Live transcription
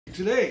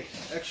Today,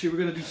 actually, we're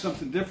going to do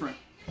something different.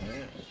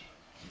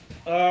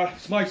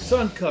 It's my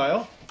son,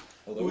 Kyle,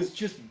 who is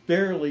just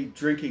barely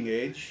drinking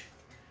age.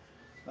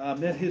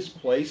 I'm at his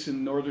place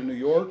in northern New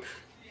York,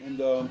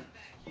 and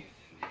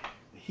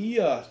he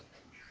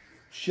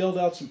shelled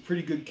out some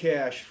pretty good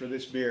cash for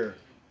this beer.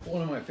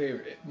 One of my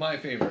favorite. My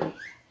favorite.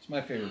 It's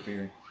my favorite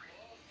beer.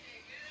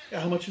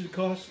 Yeah, how much does it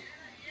cost?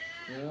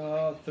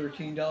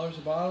 $13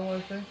 a bottle,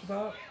 I think,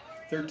 about.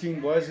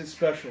 13. Why is it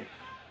special?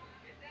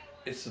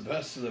 It's the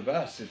best of the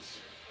best.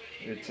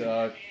 It's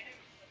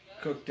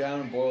cooked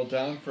down and boiled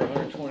down for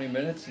 120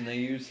 minutes, and they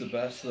use the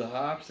best of the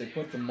hops. They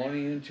put the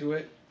money into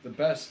it.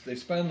 They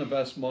spend the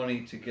best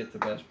money to get the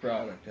best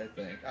product, I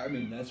think. I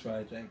mean, that's what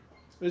I think.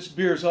 This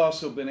beer's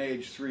also been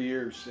aged 3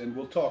 years, and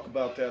we'll talk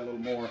about that a little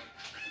more.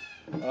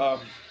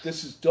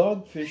 This is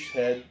Dogfish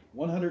Head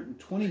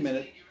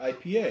 120-minute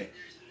IPA.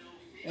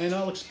 And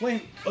I'll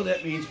explain what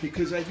that means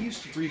because I've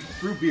used to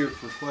brew beer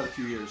for quite a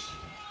few years.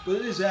 But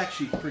it is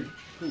actually pretty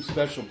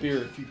special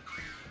beer.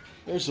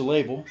 There's the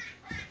label.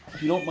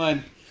 If you don't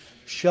mind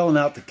shelling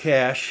out the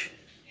cash.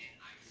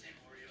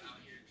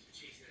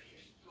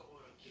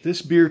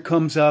 This beer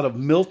comes out of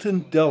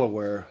Milton,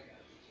 Delaware.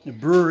 The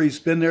brewery's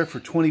been there for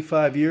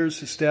 25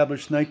 years,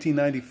 established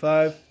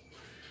 1995.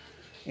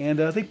 And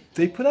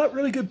they put out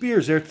really good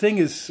beers. Their thing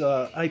is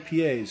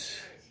IPAs.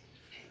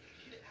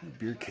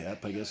 Beer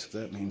cap, I guess, if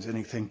that means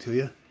anything to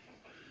you.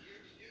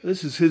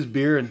 This is his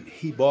beer, and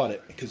he bought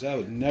it because I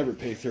would never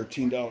pay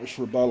 $13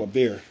 for a bottle of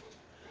beer.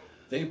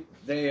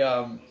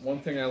 One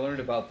thing I learned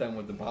about them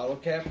with the bottle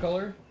cap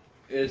color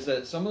is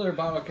that some of their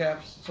bottle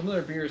caps, some of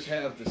their beers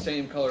have the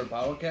same color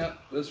bottle cap.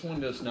 This one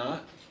does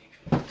not,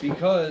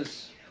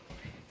 because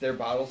their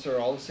bottles are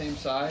all the same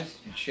size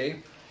and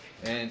shape,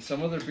 and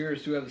some of their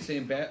beers do have the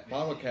same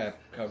bottle cap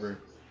cover,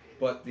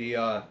 but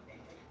the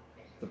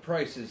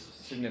price is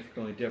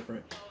significantly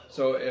different.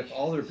 So if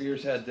all their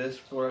beers had this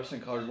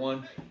fluorescent colored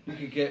one, you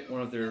could get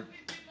one of their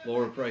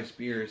lower priced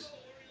beers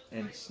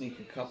and sneak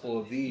a couple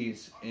of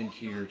these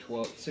into your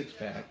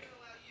 6-pack.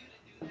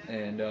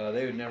 And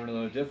they would never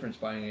know the difference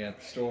buying it at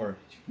the store.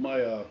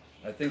 I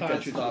think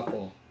that's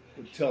thoughtful.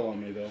 Would tell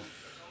on me, though.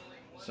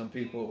 Some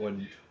people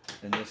wouldn't.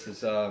 And this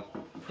is a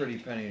pretty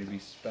penny to be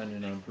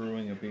spending on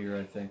brewing a beer,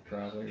 I think,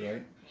 probably,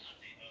 right?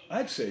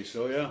 I'd say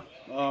so,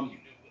 yeah.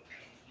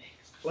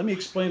 Let me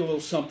explain a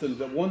little something.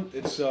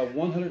 It's a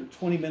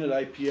 120-minute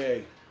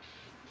IPA.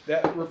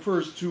 That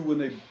refers to when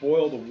they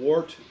boil the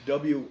wort,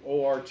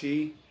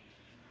 W-O-R-T.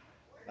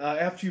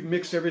 After you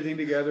mix everything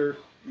together,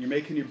 you're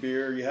making your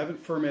beer, you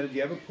haven't fermented, you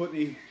haven't put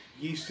any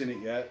yeast in it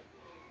yet,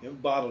 you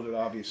haven't bottled it,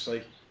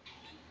 obviously.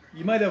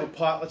 You might have a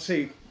pot, let's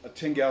say a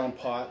 10-gallon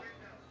pot,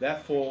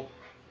 that full.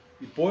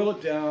 You boil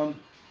it down,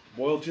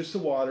 boil just the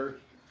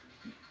water.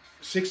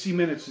 60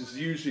 minutes is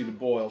usually the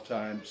boil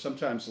time,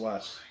 sometimes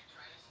less.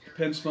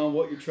 Depends on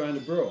what you're trying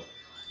to brew.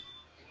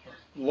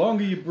 The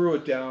longer you brew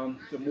it down,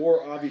 the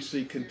more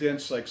obviously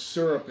condensed like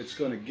syrup it's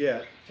going to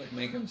get. Like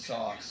making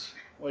sauce.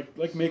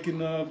 Like making,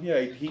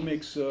 he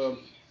makes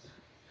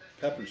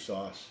pepper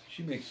sauce.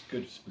 She makes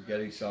good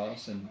spaghetti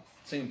sauce, and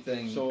same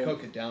thing, so,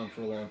 cook it down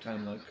for a long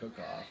time, let it cook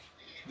off.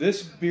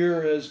 This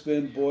beer has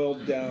been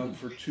boiled down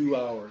for 2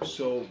 hours,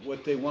 so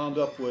what they wound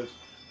up with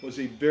was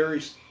a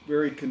very,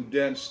 very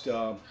condensed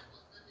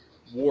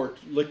wort.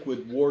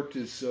 Liquid wort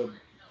is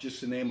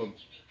just the name of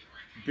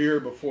beer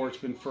before it's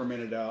been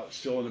fermented out,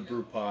 still in a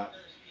brew pot.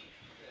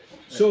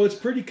 So it's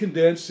pretty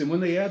condensed, and when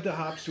they add the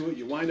hops to it,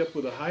 you wind up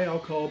with a high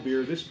alcohol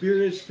beer. This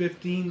beer is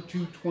 15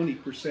 to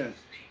 20%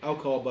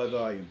 alcohol by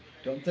volume.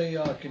 Don't they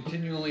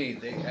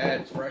they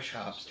add fresh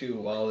hops too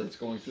while it's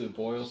going through the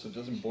boil, so it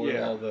doesn't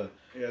boil all the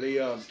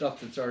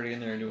stuff that's already in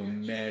there into a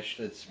mash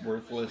that's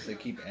worthless. They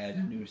keep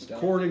adding new stuff.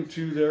 According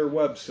to their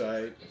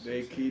website,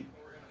 they keep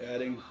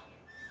adding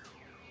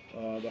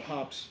the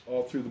hops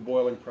all through the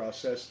boiling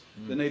process.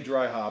 Then they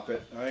dry hop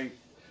it.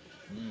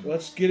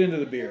 Let's get into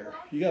the beer.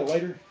 You got a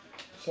lighter?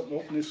 Something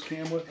to open this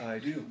can with? I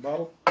do.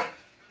 Bottle?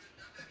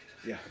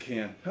 Yeah,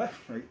 can.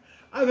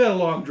 I've had a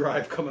long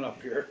drive coming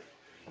up here.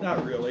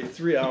 Not really,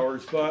 3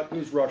 hours, but it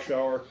was rush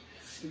hour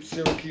through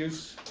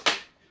Syracuse.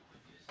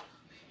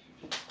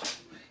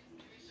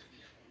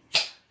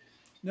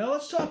 Now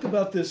let's talk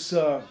about this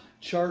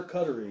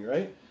charcuterie,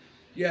 right?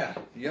 Yeah.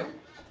 Yep.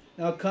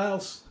 Now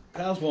Kyle's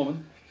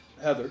woman,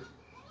 Heather,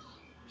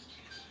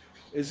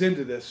 is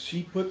into this.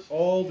 She put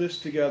all this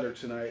together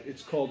tonight.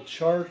 It's called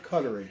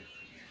charcuterie,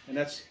 and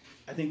that's,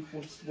 I think,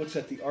 what's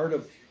that? The art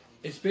of.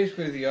 It's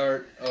basically the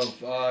art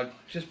of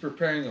just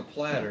preparing a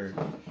platter,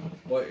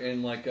 but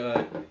in like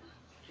an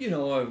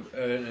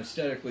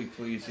aesthetically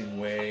pleasing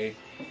way,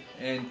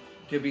 and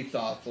to be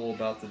thoughtful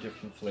about the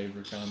different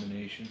flavor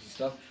combinations and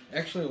stuff.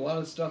 Actually, a lot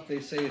of stuff they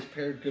say is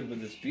paired good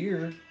with this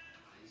beer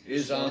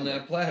is on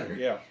that platter.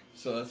 Yeah.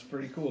 So that's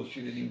pretty cool.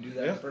 She didn't even do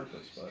that on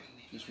purpose, but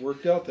just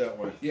worked out that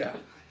way. Yeah.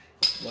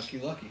 Lucky.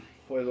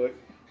 Feuerzeug.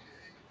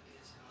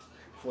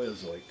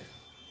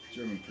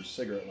 German for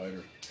cigarette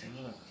lighter.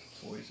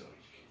 Feuerzeug.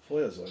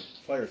 Feuerzeug.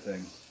 Fire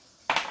thing.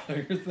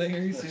 Fire thing? Are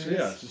you serious?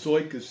 Yeah.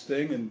 Zeug is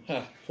thing and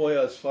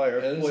Feuer is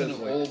fire. That is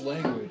an old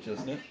language,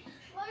 isn't it?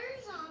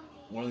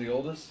 One of the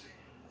oldest?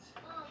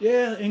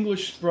 Yeah,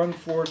 English sprung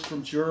forth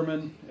from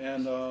German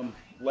and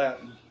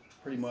Latin,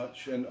 pretty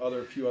much, and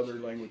a few other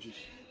languages.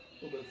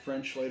 A little bit of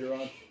French later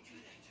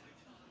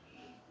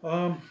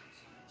on.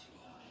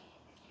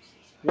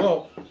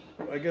 Well,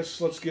 I guess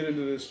let's get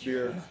into this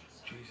beer.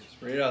 Jesus,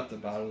 right out the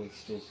bottle, it's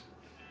still.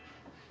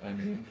 I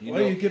mean, What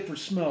do you get for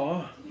smell,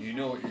 huh? You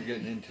know what you're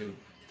getting into.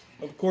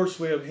 Of course,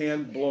 we have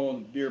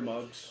hand-blown beer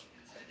mugs.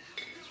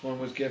 This one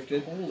was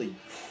gifted. Holy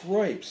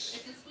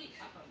cripes!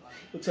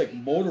 Looks like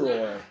motor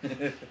oil.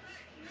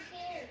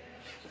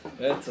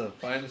 That's a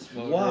finest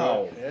motor.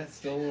 Wow. Yeah, it's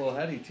still a little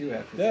heady too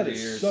after That 3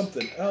 is years.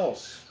 something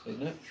else.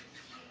 Isn't it?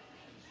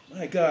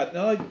 My God.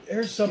 Now,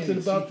 here's something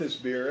about this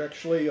beer.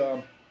 Actually,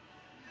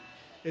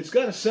 it's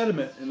got a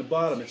sediment in the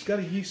bottom. It's got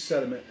a yeast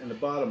sediment in the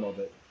bottom of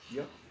it.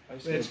 Yep.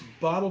 It's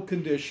bottle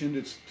conditioned.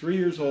 It's 3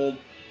 years old.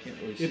 Can't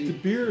really If see. the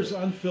beer is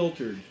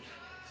unfiltered,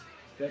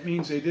 that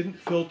means they didn't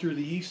filter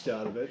the yeast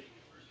out of it.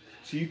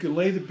 So you can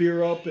lay the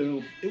beer up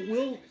and it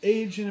will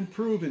age and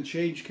improve and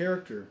change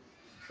character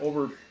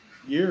over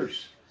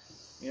years.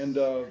 And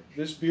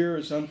this beer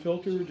is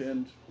unfiltered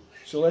and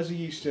still has a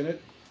yeast in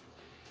it.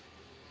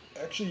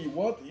 Actually, you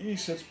want the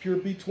yeast. That's pure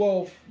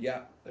B12.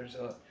 Yeah, there's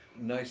a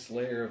nice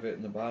layer of it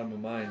in the bottom of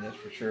mine, that's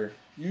for sure.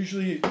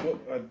 Usually, what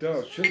I've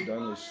done, should have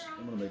done is,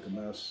 I'm going to make a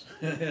mess.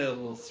 A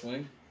little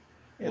swing.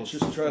 Yeah,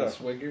 just try to,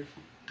 swigger.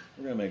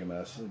 we're going to make a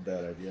mess. It's a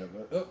bad idea,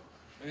 but Oh,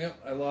 yep,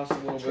 I lost a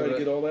little try bit to of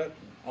get all that.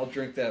 I'll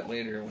drink that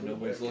later when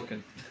nobody's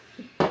looking.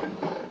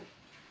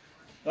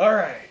 All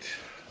right,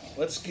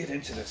 let's get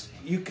into this.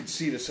 You can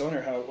see this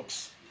owner, how it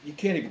looks. You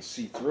can't even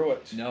see through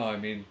it. No, I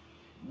mean,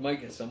 you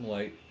might get some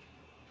light.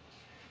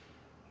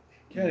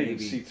 Can't even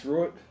Maybe. see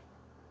through it.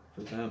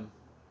 For them.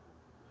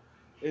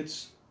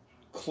 It's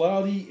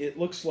cloudy. It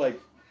looks like,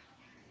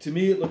 to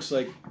me, it looks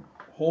like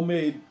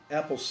homemade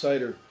apple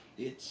cider.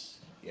 Yes.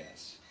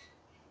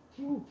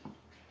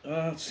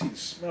 Let's see the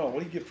smell. What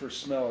do you get for a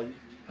smell?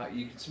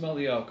 You can smell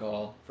the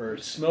alcohol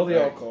first. Smell the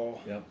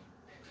alcohol. Yep.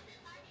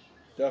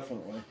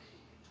 Definitely.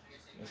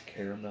 Like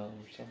caramel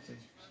or something.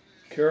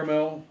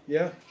 Caramel,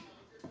 yeah.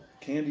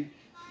 Candy.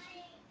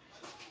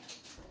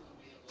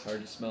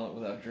 Hard to smell it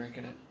without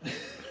drinking it.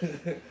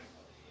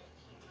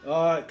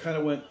 It kind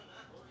of went.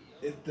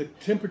 The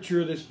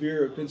temperature of this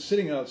beer has been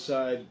sitting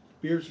outside.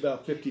 Beer's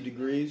about 50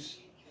 degrees,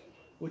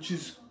 which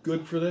is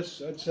good for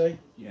this, I'd say.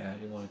 Yeah, I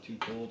didn't want it too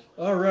cold.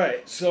 All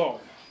right,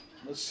 so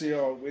let's see.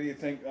 What do you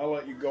think? I'll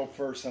let you go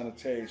first on a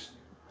taste.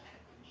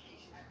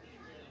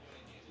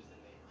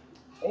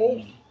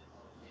 Oh,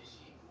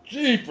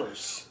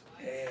 jeepers!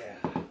 Yeah.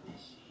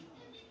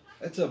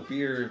 That's a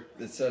beer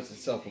that sets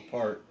itself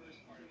apart.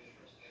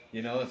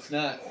 You know, it's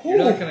not. You're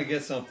not gonna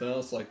get something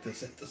else like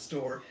this at the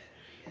store.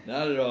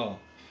 Not at all.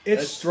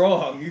 It's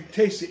strong. You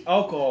taste the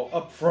alcohol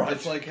up front.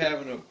 It's like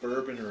having a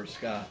bourbon or a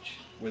scotch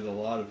with a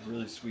lot of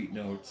really sweet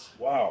notes.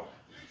 Wow.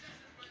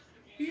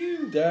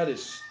 That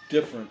is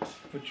different.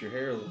 Put your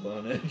hair a little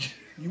on edge.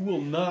 You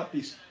will not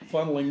be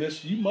funneling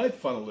this. You might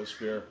funnel this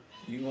beer.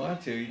 You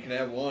want to. You can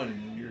have one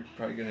and you're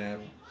probably going to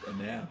have a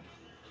nap.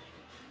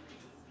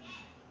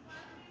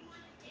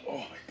 Oh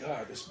my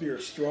God, this beer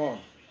is strong.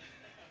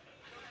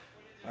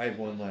 I had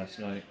one last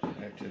night,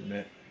 I have to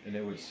admit, and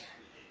it was...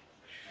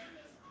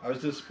 I was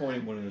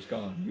disappointed when it was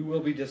gone. You will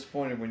be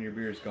disappointed when your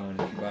beer is gone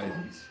if you buy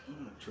these. I'm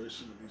going to try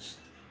some of these.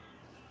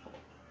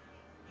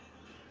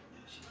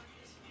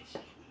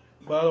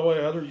 By the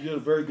way, Heather, you did a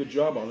very good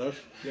job on this.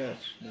 Yes,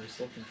 nice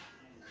looking.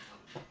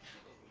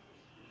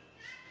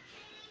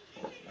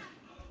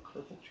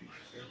 Purple cheese.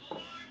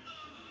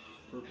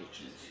 Purple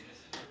cheese.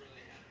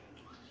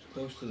 It's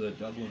close to the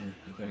Dubliner,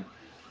 I think.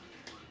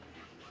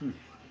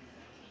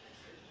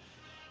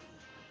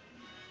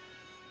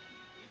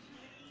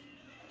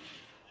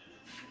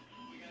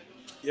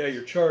 Yeah,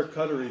 your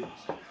charcuterie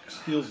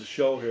steals the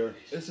show here.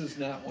 This is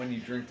not when you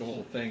drink the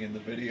whole thing in the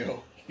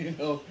video, you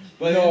know.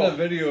 By No. the end of the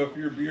video, if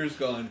your beer's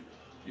gone,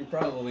 you're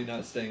probably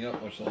not staying up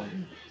much longer.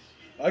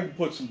 I can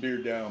put some beer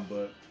down,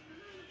 but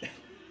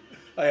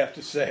I have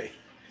to say,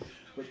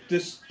 but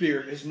this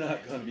beer is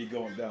not going to be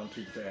going down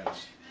too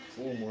fast. It's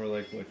a little more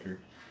like liquor.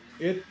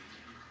 It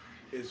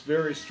is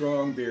very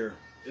strong beer.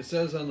 It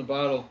says on the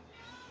bottle,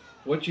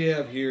 what you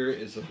have here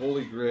is the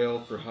holy grail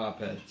for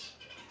hopheads.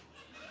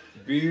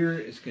 Beer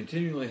is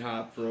continually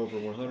hopped for over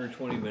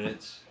 120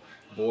 minutes,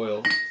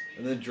 boiled,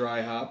 and then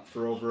dry hopped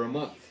for over a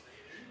month.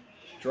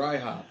 Dry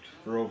hopped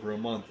for over a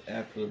month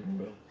after the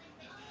boil.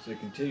 So they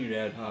continue to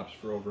add hops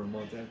for over a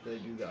month after they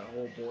do that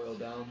whole boil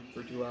down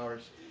for 2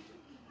 hours.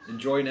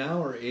 Enjoy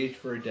now or age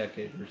for a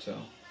decade or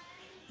so.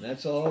 And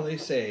that's all they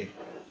say.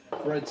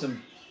 I've read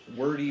some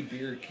wordy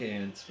beer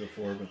cans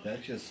before, but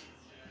that's just,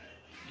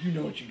 you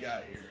know what you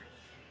got here.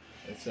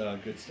 That's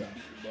good stuff.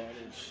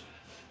 Bottles.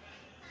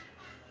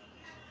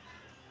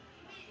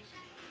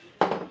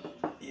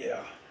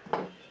 Yeah.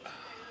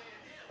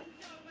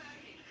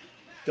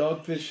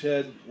 Dogfish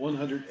Head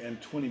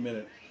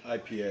 120-minute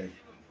IPA. If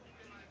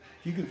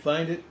you can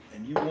find it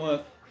and you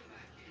want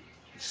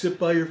to sit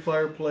by your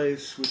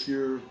fireplace with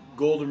your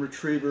golden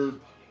retriever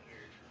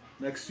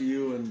next to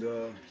you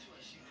and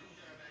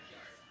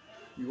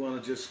you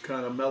want to just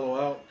kind of mellow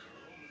out,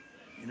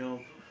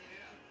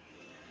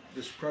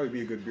 this would probably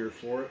be a good beer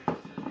for it.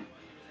 I'm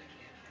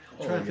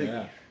trying to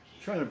think.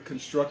 Trying to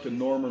construct a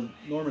Norman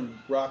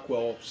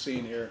Rockwell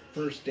scene here.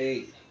 First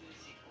date.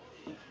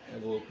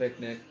 Have a little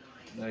picnic.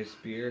 Nice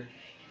beer.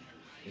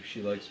 If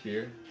she likes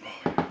beer.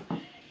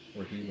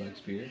 Or he likes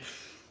beer.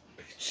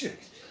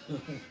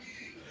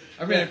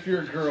 I mean, if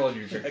you're a girl and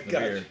you're drinking the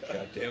beer.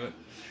 God damn it.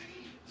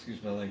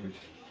 Excuse my language.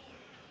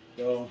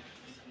 So.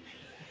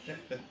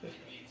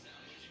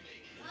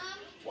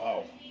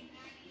 Wow.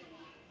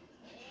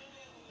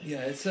 Yeah,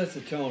 it sets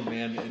a tone,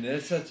 man, and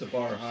it sets a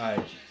bar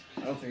high.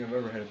 I don't think I've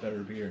ever had a better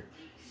beer.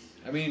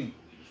 I mean,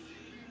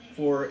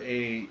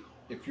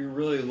 if you're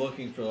really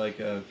looking for like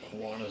a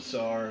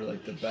connoisseur,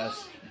 like the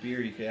best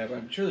beer you could have,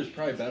 I'm sure there's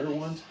probably better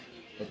ones,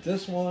 but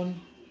this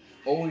one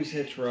always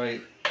hits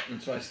right,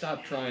 and so I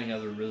stopped trying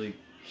other really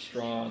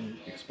strong,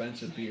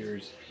 expensive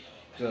beers,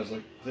 because I was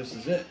like, this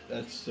is it.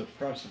 That's the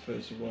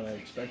precipice of what I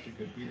expect a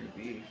good beer to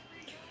be.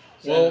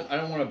 So well, I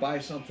don't want to buy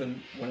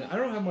something when I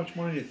don't have much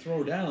money to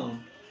throw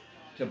down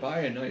to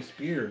buy a nice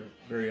beer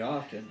very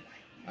often.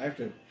 I have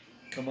to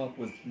come up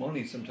with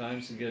money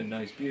sometimes to get a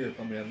nice beer. If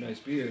I'm going to have a nice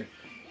beer,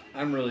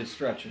 I'm really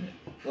stretching it.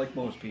 Like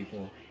most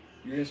people,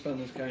 you're going to spend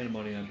this kind of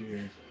money on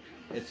beer.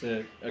 It's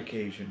an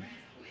occasion.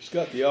 It's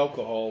got the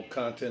alcohol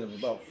content of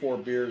about 4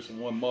 beers in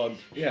 1 mug.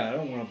 Yeah, I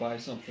don't want to buy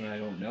something I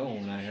don't know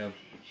when I have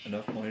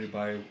enough money to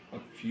buy a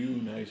few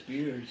nice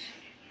beers.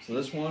 So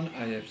this one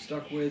I have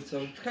stuck with, so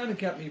it's kind of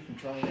kept me from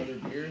trying other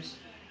beers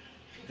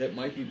that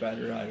might be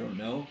better, I don't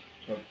know.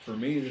 But for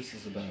me, this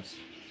is the best.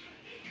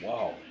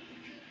 Wow.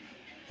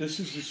 This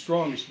is the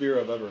strongest beer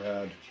I've ever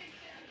had.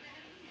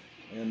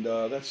 And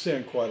that's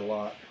saying quite a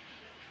lot.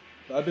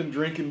 I've been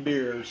drinking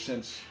beer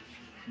since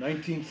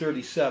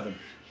 1937,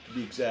 to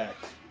be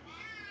exact.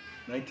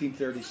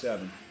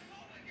 1937.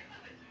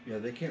 Yeah,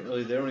 they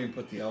don't even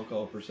put the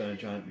alcohol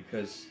percentage on it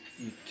because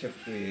you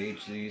typically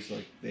age these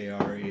like they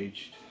are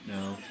aged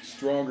now.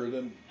 Stronger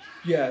than...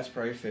 Yeah, it's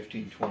probably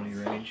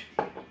 15-20 range.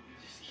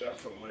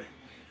 Definitely.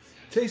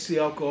 Taste the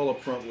alcohol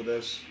up front with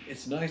this.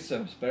 It's nice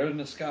though. It's better than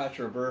a scotch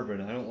or a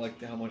bourbon. I don't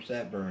like how much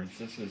that burns.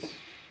 This is...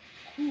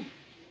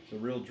 It's a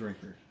real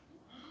drinker.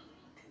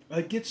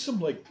 I get some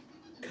like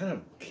kind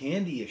of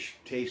candy-ish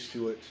taste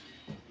to it.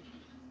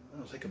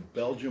 It's like a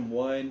Belgian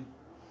wine,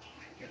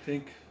 I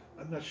think.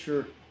 I'm not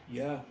sure.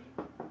 Yeah.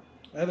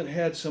 I haven't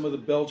had some of the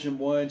Belgian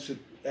wines.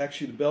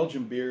 Actually, the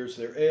Belgian beers,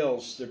 they're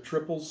ales, they're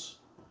triples.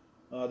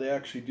 They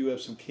actually do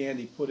have some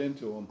candy put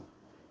into them.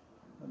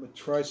 I'm going to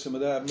try some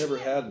of that. I've never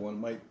had one.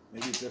 Maybe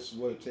this is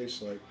what it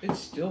tastes like. It's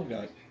still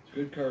got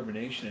good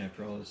carbonation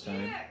after all this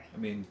time. I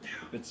mean,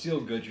 if it's still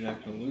good, you're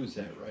not going to lose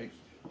that, right?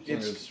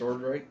 It's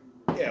stored right?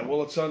 Yeah,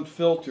 well, it's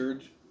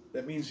unfiltered.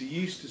 That means the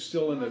yeast is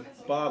still in the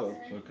bottle.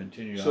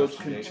 So it's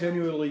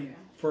continually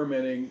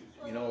fermenting,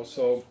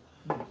 so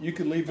you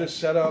could leave this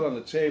set out on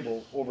the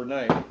table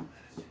overnight.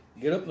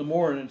 Get up in the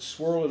morning and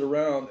swirl it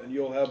around and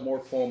you'll have more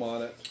foam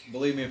on it.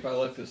 Believe me, if I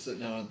left this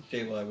sitting out on the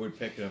table, I would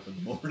pick it up in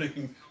the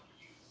morning.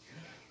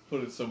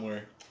 Put it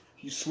somewhere.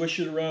 You swish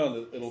it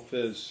around, it'll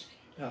fizz.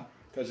 Yeah.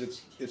 Because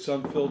it's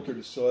unfiltered,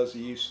 it still has the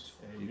yeast.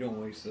 Yeah, you don't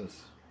waste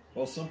this.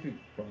 Well, some people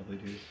probably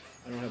do.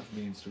 I don't have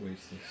the means to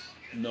waste this.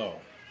 No.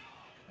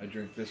 I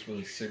drink this with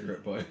a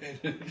cigarette butt.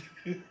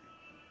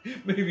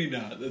 Maybe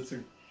not. That's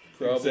an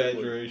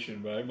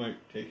exaggeration, but I might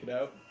take it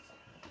out,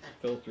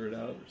 filter it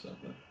out or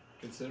something.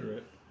 Consider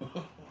it.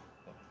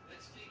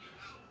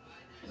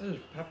 There's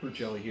pepper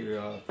jelly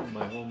here from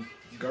my home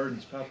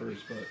garden's peppers,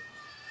 but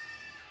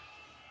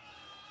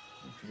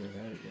I don't think I've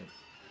had it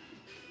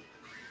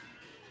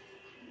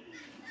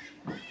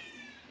yet.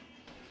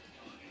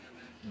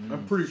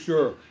 I'm pretty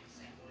sure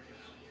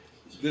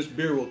this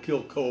beer will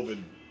kill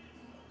COVID.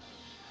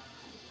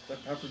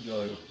 That pepper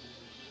jelly will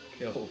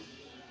kill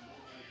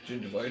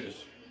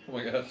gingivitis. Oh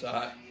my god, that's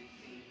hot.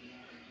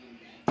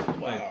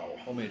 Wow.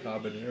 Homemade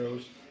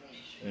habaneros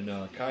and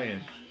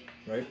cayenne,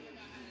 right?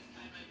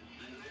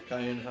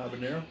 Cayenne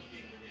habanero?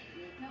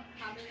 No,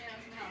 habaneros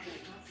and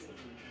jalapenos.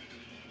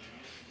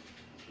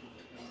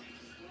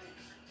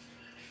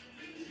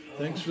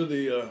 Thanks for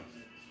the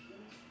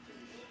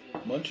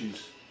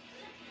munchies.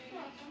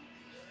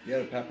 You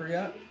had a pepper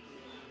yet?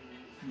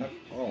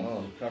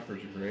 Oh,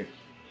 peppers are great.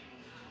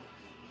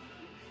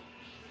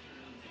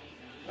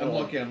 I'm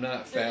lucky I'm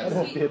not fat. I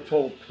don't be a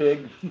total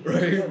pig.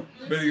 Right?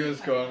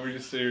 Videos go on, we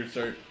just sit here and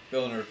start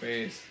filling our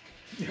face.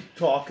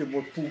 Talking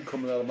with food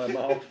coming out of my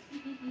mouth.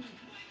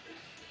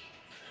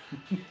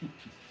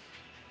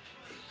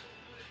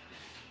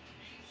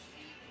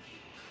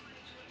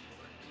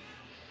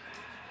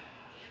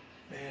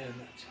 Man,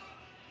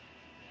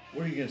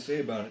 what are you going to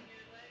say about it?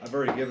 I've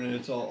already given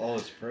it all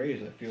its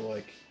praise, I feel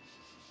like.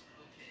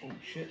 Oh,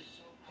 shit.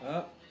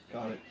 Ah,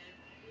 got it.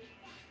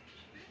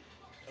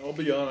 I'll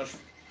be honest.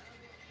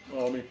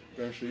 Well, let me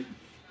finish eating.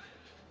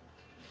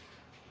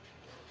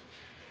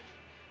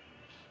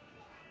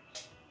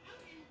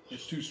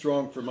 It's too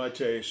strong for my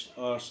taste,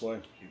 honestly.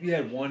 If you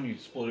had one,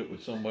 you'd split it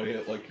with somebody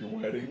at like your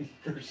wedding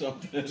or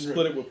something.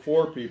 Split it with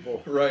 4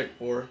 people. Right,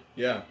 4.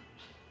 Yeah.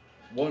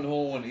 one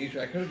whole one each.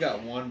 I could have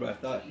got one, but I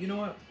thought, you know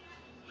what?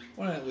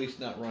 Why not at least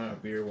not run out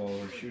of beer while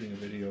we're shooting a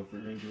video if we're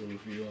going to do a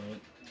review on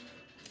it?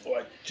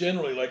 Well, I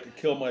generally like to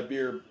kill my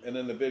beer and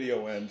then the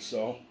video ends,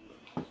 so.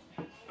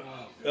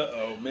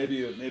 Uh-oh,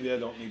 maybe I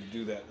don't need to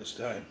do that this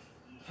time.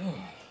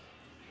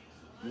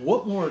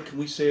 What more can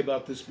we say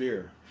about this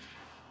beer?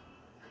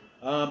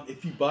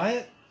 If you buy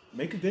it,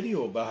 make a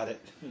video about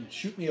it and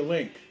shoot me a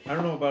link. I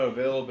don't know about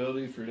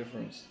availability for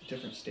different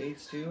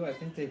states too. I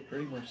think they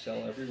pretty much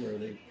sell everywhere.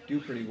 They do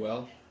pretty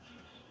well.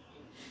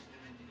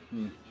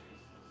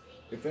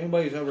 If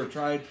anybody's ever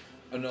tried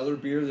another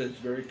beer that's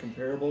very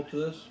comparable to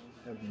this,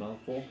 I have a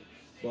mouthful,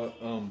 but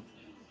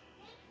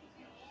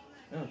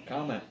yeah,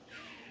 comment.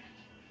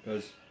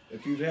 Because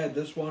if you've had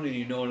this one and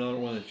you know another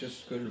one that's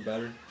just as good or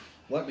better,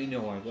 let me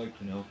know. I'd like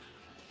to know.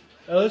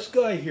 Now, this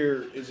guy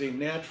here is a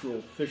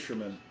natural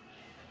fisherman.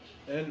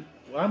 And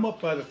I'm up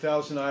by the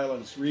Thousand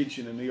Islands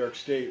region in New York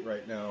State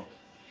right now.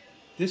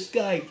 This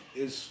guy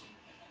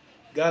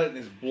got it in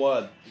his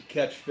blood to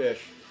catch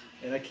fish.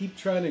 And I keep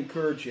trying to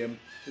encourage him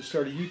to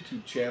start a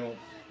YouTube channel,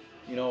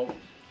 you know,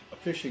 a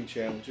fishing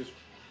channel. Just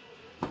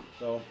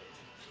so.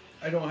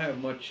 I don't have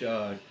much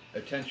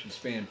attention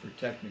span for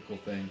technical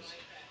things.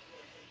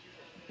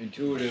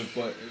 Intuitive,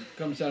 but it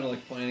comes down to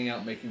like planning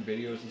out making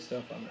videos and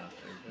stuff. I'm not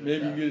very good Maybe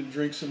at that. you didn't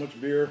drink so much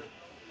beer.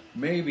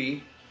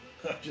 Maybe.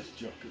 I'm just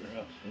joking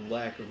around. A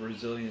lack of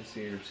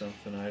resiliency or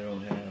something I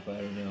don't have. I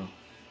don't know.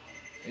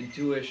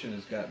 Intuition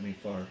has got me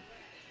far.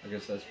 I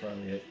guess that's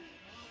probably it.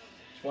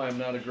 That's why I'm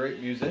not a great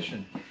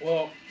musician.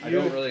 Well, I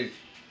don't really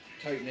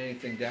tighten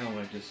anything down.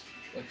 I just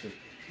like to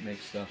make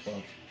stuff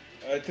up.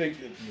 I think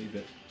that Leave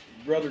it.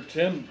 Brother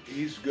Tim,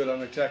 he's good on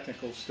the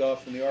technical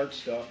stuff and the art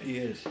stuff. He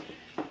is.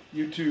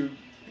 You two,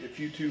 if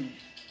you two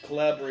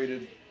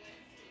collaborated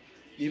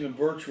even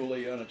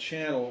virtually on a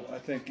channel, I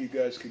think you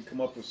guys could come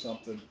up with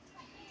something.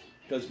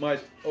 Because my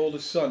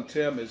oldest son,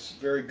 Tim, is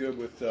very good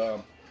with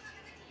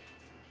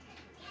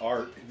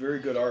art, very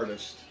good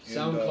artist. And,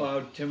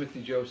 SoundCloud,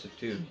 Timothy Joseph,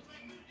 too.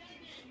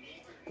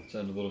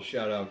 Send a little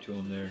shout out to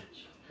him there.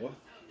 What?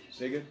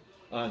 Say again?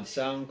 On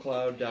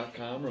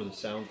SoundCloud.com or the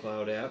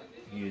SoundCloud app,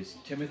 he is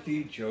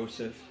Timothy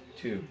Joseph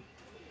 2.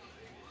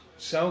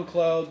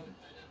 SoundCloud,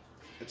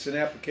 it's an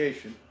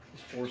application.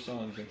 There's 4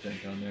 songs, I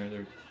think, on there.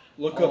 They're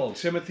Look all up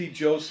Timothy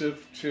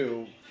Joseph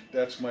 2,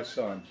 that's my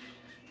son,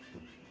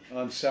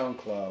 on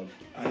SoundCloud.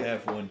 I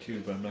have one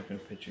too, but I'm not going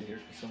to pitch it here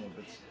because some of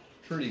it's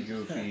pretty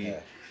goofy,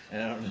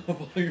 and I don't know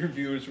if all your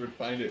viewers would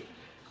find it.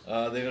 They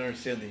don't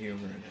understand the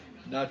humor in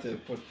it. Not to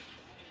put,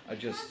 I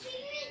just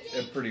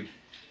have pretty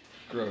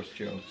gross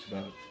jokes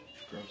about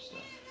gross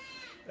stuff.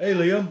 Hey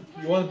Liam,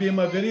 you want to be in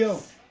my video?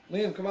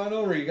 Liam, come on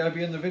over. You got to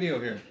be in the video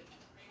here.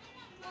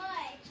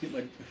 Let's get my...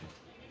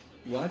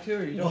 You want to,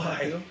 or you don't Why?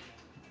 want to?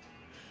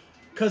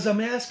 Because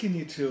I'm asking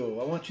you to.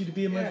 I want you to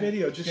be in my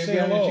video. Just It's say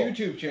gonna be on hello. his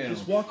YouTube channel.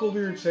 Just walk over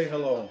here and say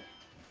hello.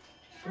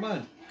 Come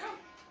on.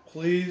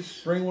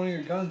 Please. Bring one of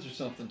your guns or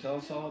something. Tell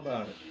us all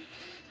about it.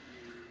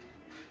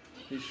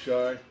 He's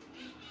shy.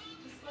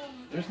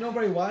 There's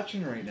nobody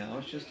watching right now.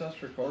 It's just us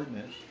recording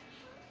it.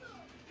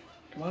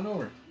 Come on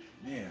over.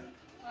 Man.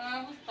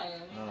 Uh,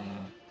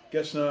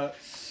 Guess not.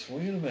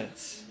 swing and a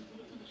miss.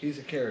 He's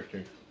a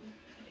character.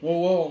 Whoa,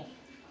 whoa.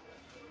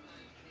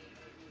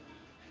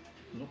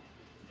 Nope.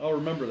 I'll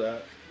remember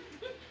that.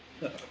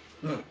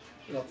 Nothing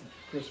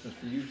for Christmas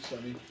for you,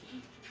 Sonny.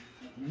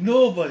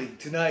 Nobody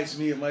denies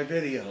me of my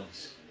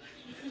videos.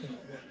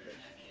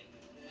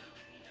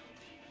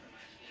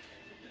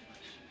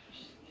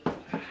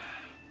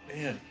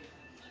 Man.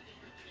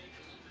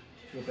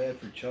 I feel bad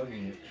for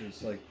chugging it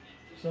because, like,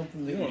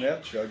 something that You don't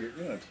have to chug it.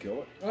 You don't have to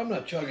kill it. I'm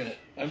not chugging it.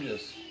 I'm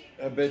just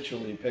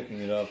habitually picking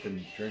it up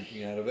and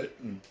drinking out of it.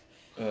 And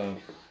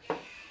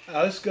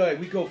This guy,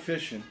 we go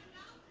fishing,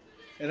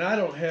 and I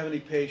don't have any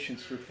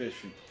patience for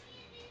fishing.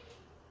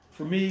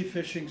 For me,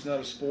 fishing's not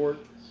a sport.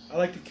 I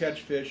like to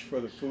catch fish for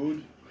the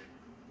food.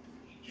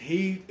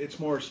 It's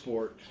more a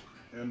sport,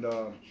 and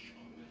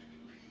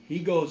he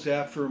goes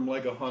after them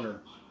like a hunter,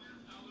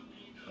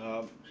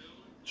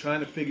 trying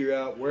to figure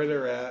out where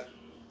they're at,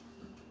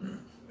 and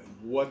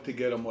what to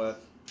get them with.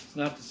 it's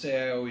not to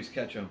say I always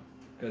catch them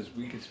because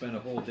we could spend a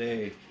whole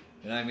day,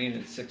 and I mean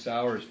it's 6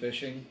 hours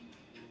fishing,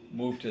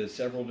 move to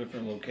several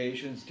different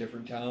locations,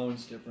 different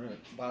towns, different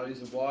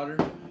bodies of water,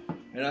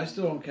 and I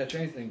still don't catch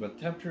anything. But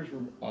temperatures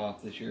were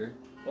off this year.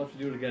 We'll have to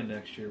do it again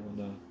next year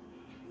when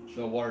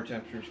the water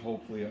temperatures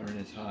hopefully aren't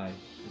as high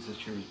because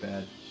this year was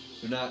bad.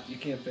 They're not. You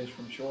can't fish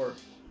from shore.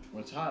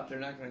 When it's hot, they're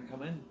not going to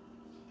come in.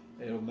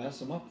 It'll mess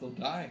them up. They'll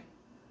die.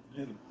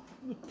 Yeah,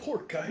 the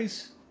poor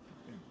guys.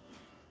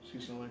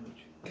 Excuse the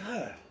language.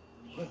 God.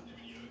 Don't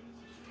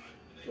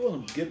let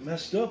them get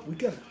messed up. We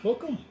got to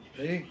hook them.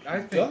 I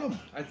Got 'em.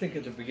 think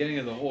at the beginning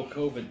of the whole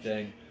COVID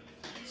thing,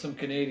 some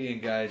Canadian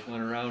guys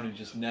went around and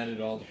just netted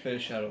all the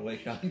fish out of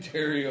Lake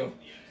Ontario,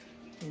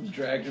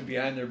 dragged them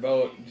behind their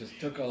boat, and just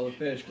took all the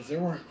fish because there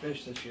weren't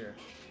fish this year.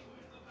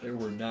 There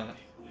were not.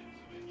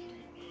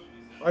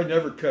 I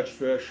never catch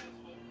fish.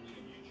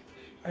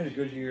 I had a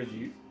good year.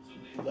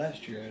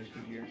 Last year I had a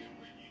good year.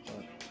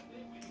 But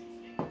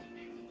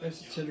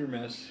It's hit or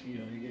miss. You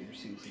know, you get your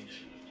seasons.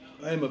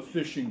 I am a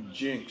fishing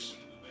jinx.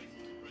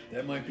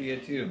 That might be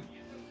it too.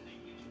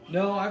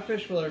 No, I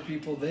fish with other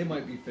people. They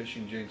might be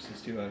fishing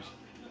jinxes too. I was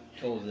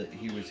told that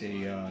he was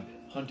a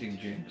hunting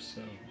jinx,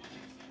 so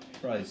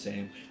probably the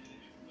same.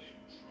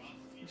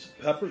 It's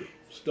pepper,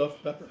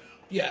 stuffed pepper.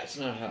 Yeah, it's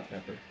not hot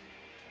pepper.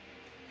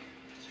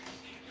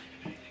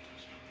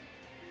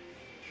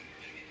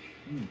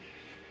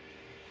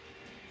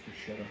 For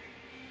sure.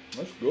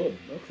 That's good.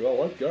 Actually, I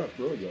like that.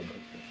 Really good.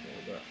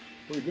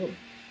 Pretty good.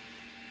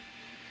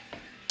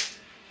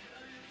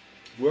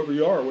 Whoever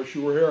you are, wish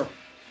you were here.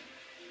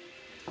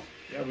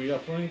 Yeah, we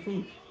got plenty of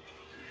food.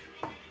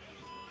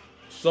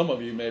 Some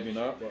of you maybe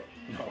not, but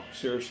no,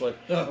 seriously.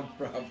 Oh,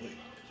 probably.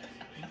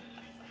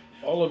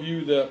 All of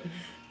you that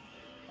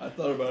I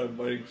thought about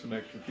inviting some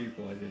extra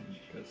people. I didn't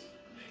because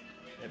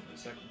I had my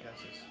second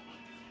guesses.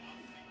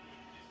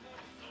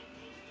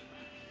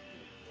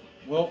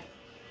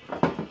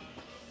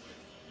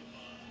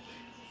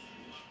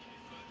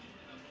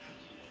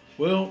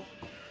 well,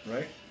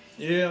 Right?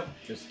 yeah.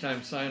 Just time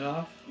to sign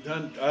off.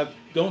 I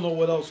don't know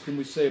what else can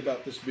we say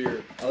about this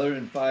beer. Other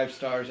than 5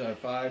 stars out of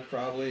 5,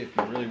 probably, if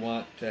you really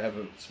want to have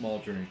a small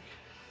drink.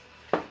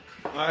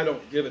 I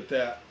don't give it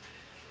that.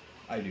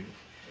 I do.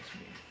 That's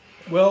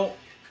me. Well,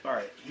 all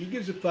right. He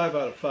gives it 5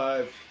 out of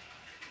 5.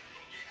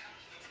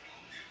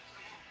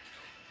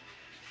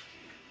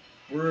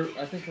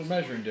 I think we're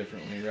measuring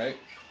differently, right?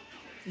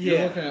 Yeah,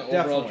 You're looking at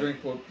overall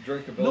definitely.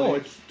 drinkability. No,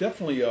 it's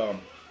definitely.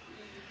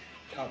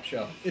 top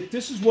shelf. If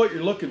this is what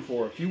you're looking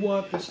for, if you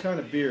want this kind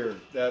of beer,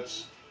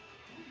 that's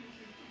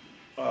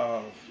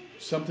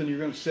something you're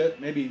going to sit,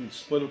 maybe even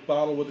split a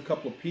bottle with a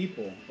couple of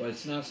people. But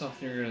it's not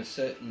something you're going to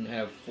sit and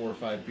have 4 or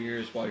 5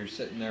 beers while you're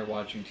sitting there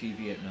watching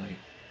TV at night.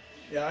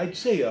 Yeah, I'd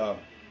say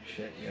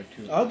Shit, you have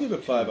 2. I'll give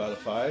it 5 out of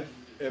 5.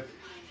 If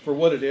for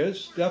what it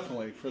is,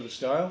 definitely for the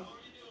style.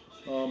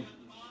 You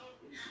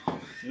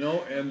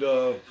know, and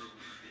the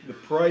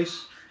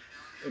price.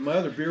 In my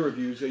other beer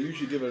reviews, I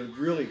usually give a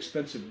really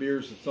expensive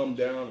beers a thumb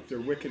down if they're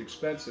wicked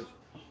expensive.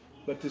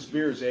 But this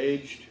beer is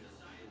aged.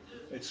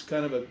 It's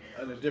kind of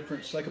a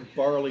different, it's like a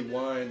barley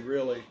wine,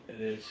 really. It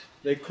is.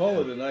 They call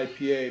it an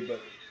IPA,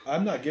 but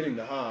I'm not getting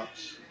the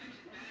hops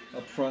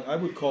up front. I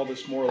would call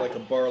this more like a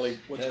barley,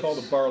 what's called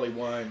a barley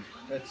wine.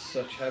 That's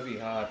such heavy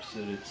hops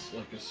that it's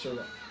like a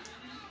syrup.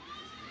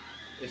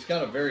 It's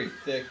got a very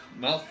thick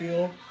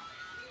mouthfeel.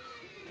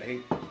 I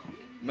hate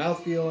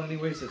mouthfeel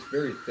anyways, it's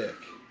very thick.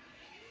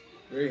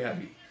 Very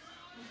heavy.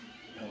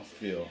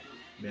 Mouthfeel.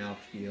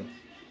 Mouthfeel.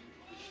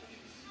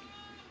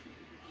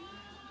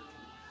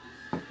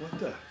 What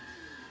the?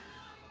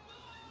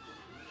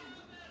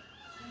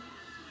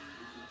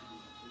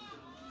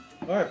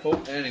 All right,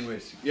 folks.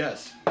 Anyways,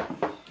 yes.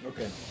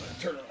 Okay.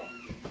 Turn it off.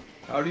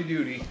 Howdy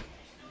doody.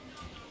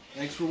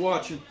 Thanks for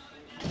watching.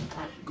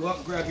 Go out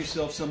and grab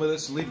yourself some of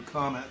this and leave a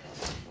comment.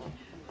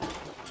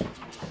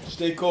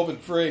 Stay COVID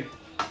free.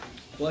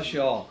 Bless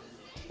y'all.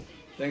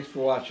 Thanks for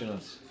watching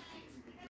us.